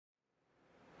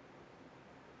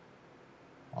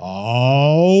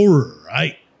All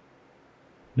right.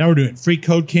 Now we're doing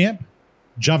freeCodeCamp,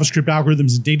 JavaScript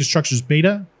algorithms and data structures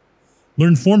beta,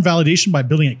 learn form validation by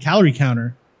building a calorie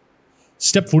counter,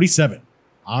 step 47.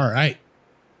 All right.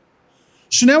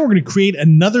 So now we're going to create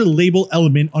another label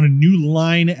element on a new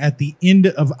line at the end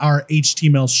of our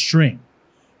HTML string.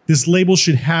 This label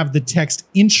should have the text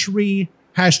entry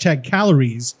hashtag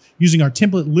calories using our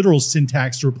template literal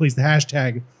syntax to replace the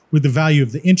hashtag with the value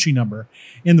of the entry number,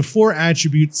 and the for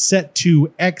attribute set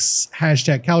to x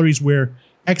hashtag calories, where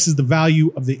x is the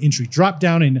value of the entry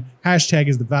dropdown and hashtag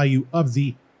is the value of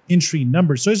the entry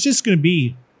number. So it's just going to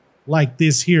be like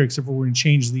this here, except for we're going to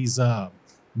change these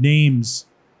names,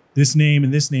 this name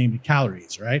and this name, to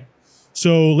calories, right?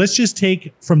 So let's just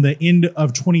take from the end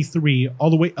of 23 all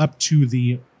the way up to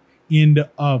the end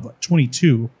of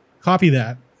 22. Copy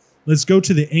that. Let's go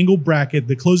to the angle bracket,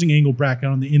 the closing angle bracket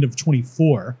on the end of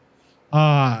 24.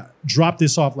 Drop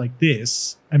this off like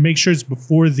this and make sure it's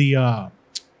before the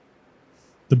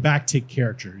backtick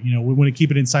character. You know, we want to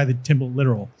keep it inside the template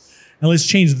literal. And let's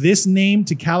change this name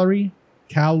to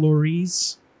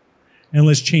calories. And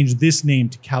let's change this name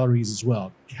to calories as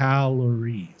well.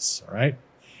 Calories, all right?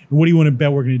 And what do you want to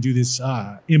bet we're going to do this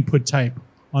input type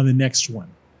on the next one?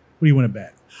 What do you want to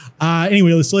bet?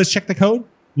 Anyway, let's check the code.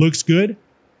 Looks good.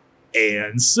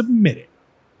 And submit it.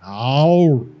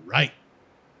 All right.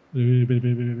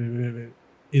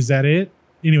 Is that it?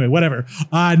 Anyway, whatever.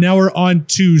 Now we're on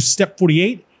to step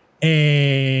 48,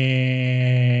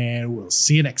 and we'll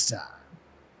see you next time.